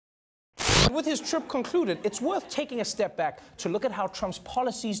And with his trip concluded, it's worth taking a step back to look at how Trump's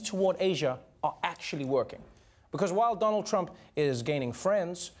policies toward Asia are actually working. Because while Donald Trump is gaining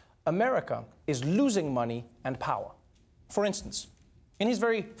friends, America is losing money and power. For instance, in his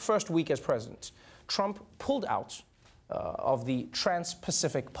very first week as president, Trump pulled out of the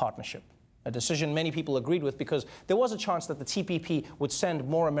Trans-Pacific Partnership, a decision many people agreed with because there was a chance that the TPP would send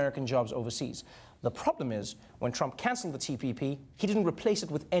more American jobs overseas. The problem is, when Trump canceled the TPP, he didn't replace it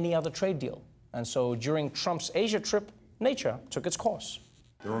with any other trade deal. And so during Trump's Asia trip, nature took its course.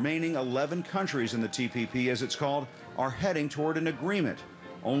 The remaining 11 countries in the TPP, as it's called, are heading toward an agreement,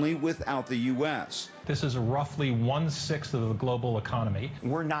 only without the U.S. This is roughly 1/6 of the global economy.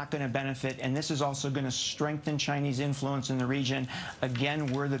 We're not going to benefit, and this is also going to strengthen Chinese influence in the region. Again,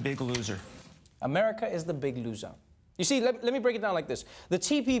 we're the big loser. America is the big loser. You see, let me break it down like this. The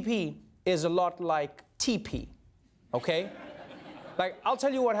TPP is a lot like TP, okay? Like, I'll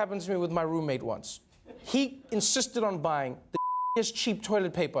tell you what happened to me with my roommate once. He insisted on buying the cheap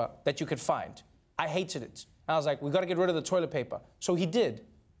toilet paper that you could find. I hated it. I was like, we got to get rid of the toilet paper. So he did,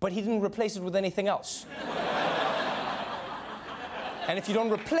 but he didn't replace it with anything else. And if you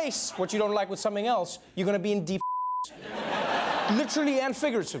don't replace what you don't like with something else, you're going to be in deep literally and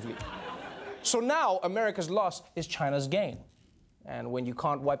figuratively. So now America's loss is China's gain. And when you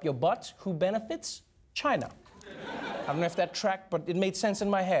can't wipe your butt, who benefits? China. I don't know if that tracked, but it made sense in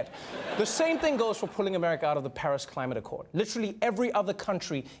my head. The same thing goes for pulling America out of the Paris Climate Accord. Literally every other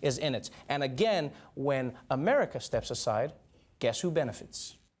country is in it. And again, when America steps aside, guess who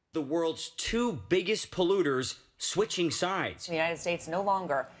benefits? The world's two biggest polluters switching sides. The United States no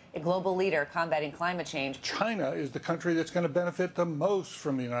longer a global leader combating climate change. China is the country that's going to benefit the most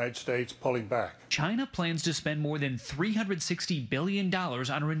from the United States pulling back. China plans to spend more than $360 billion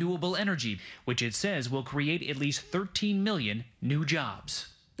on renewable energy, which it says will create at least 13 million new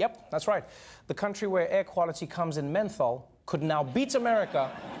jobs. Yep, that's right. The country where air quality comes in menthol could now beat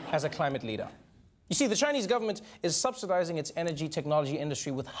America as a climate leader. You see, the Chinese government is subsidizing its energy technology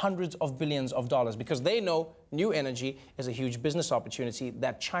industry with hundreds of billions of dollars because they know new energy is a huge business opportunity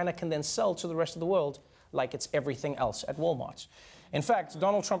that China can then sell to the rest of the world like it's everything else at Walmart. In fact,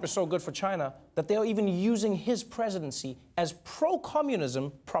 Donald Trump is so good for China that they are even using his presidency as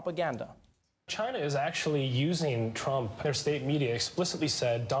pro-communism propaganda. China is actually using Trump. Their state media explicitly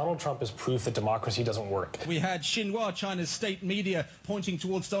said Donald Trump is proof that democracy doesn't work. We had Xinhua, China's state media, pointing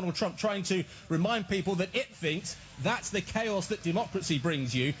towards Donald Trump, trying to remind people that it thinks that's the chaos that democracy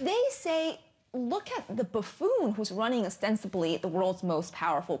brings you. They say, look at the buffoon who's running ostensibly the world's most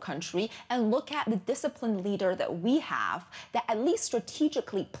powerful country, and look at the disciplined leader that we have that at least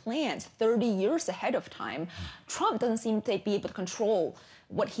strategically plans 30 years ahead of time. Trump doesn't seem to be able to control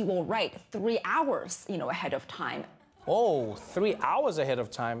what he will write 3 hours, ahead of time. Oh, 3 hours ahead of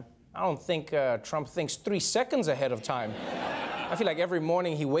time? I don't think Trump thinks 3 seconds ahead of time. I feel like every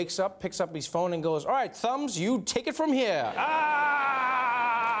morning he wakes up, picks up his phone and goes, all right, thumbs, you take it from here.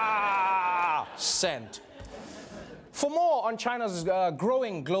 Send. For more on China's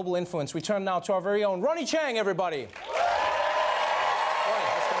growing global influence, we turn now to our very own Ronny Chieng, everybody.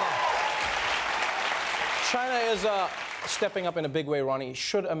 China is stepping up in a big way, Ronny.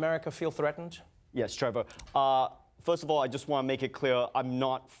 Should America feel threatened? Yes, Trevor. First of all, I just want to make it clear, I'm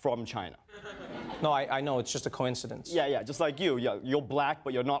not from China. No, I know, it's just a coincidence. Yeah, just like you. Yeah, you're black,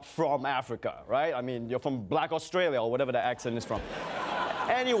 but you're not from Africa, right? I mean, you're from Black Australia or whatever the accent is from.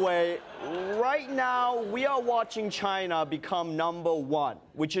 Anyway, right now, we are watching China become #1,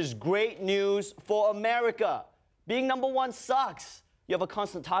 which is great news for America. Being #1 sucks. You have a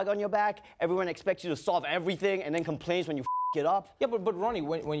constant target on your back, everyone expects you to solve everything, and then complains when you it up. Yeah, but Ronny,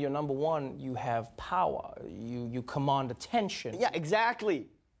 when you're #1, you have power. You command attention. Yeah, exactly.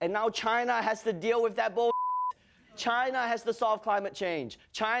 And now China has to deal with that bull. China has to solve climate change.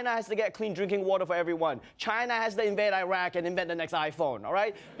 China has to get clean drinking water for everyone. China has to invade Iraq and invent the next iPhone, all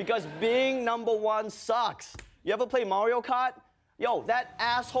right? Because being #1 sucks. You ever play Mario Kart? Yo, that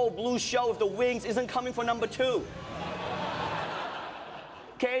asshole blue shell with the wings isn't coming for #2.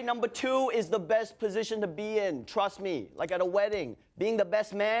 Okay, #2 is the best position to be in, trust me. Like at a wedding, being the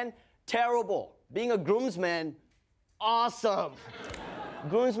best man, terrible. Being a groomsman, awesome.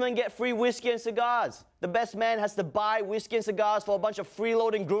 Groomsmen get free whiskey and cigars. The best man has to buy whiskey and cigars for a bunch of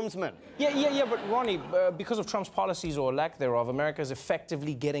freeloading groomsmen. Yeah, but Ronny, because of Trump's policies or lack thereof, America is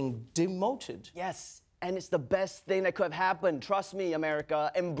effectively getting demoted. Yes, and it's the best thing that could have happened. Trust me,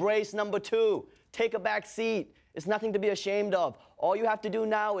 America. Embrace #2. Take a back seat. It's nothing to be ashamed of. All you have to do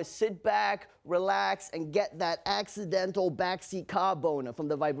now is sit back, relax, and get that accidental backseat car boner from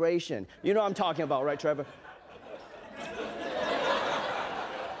the vibration. You know what I'm talking about, right, Trevor?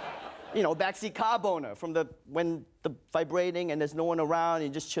 you know, backseat car boner from when the vibrating and there's no one around, you're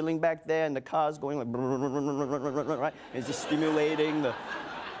just chilling back there and the car's going like, right? It's just stimulating the...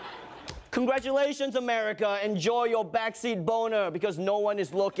 Congratulations, America. Enjoy your backseat boner because no one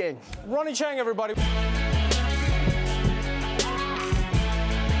is looking. Ronny Chieng, everybody.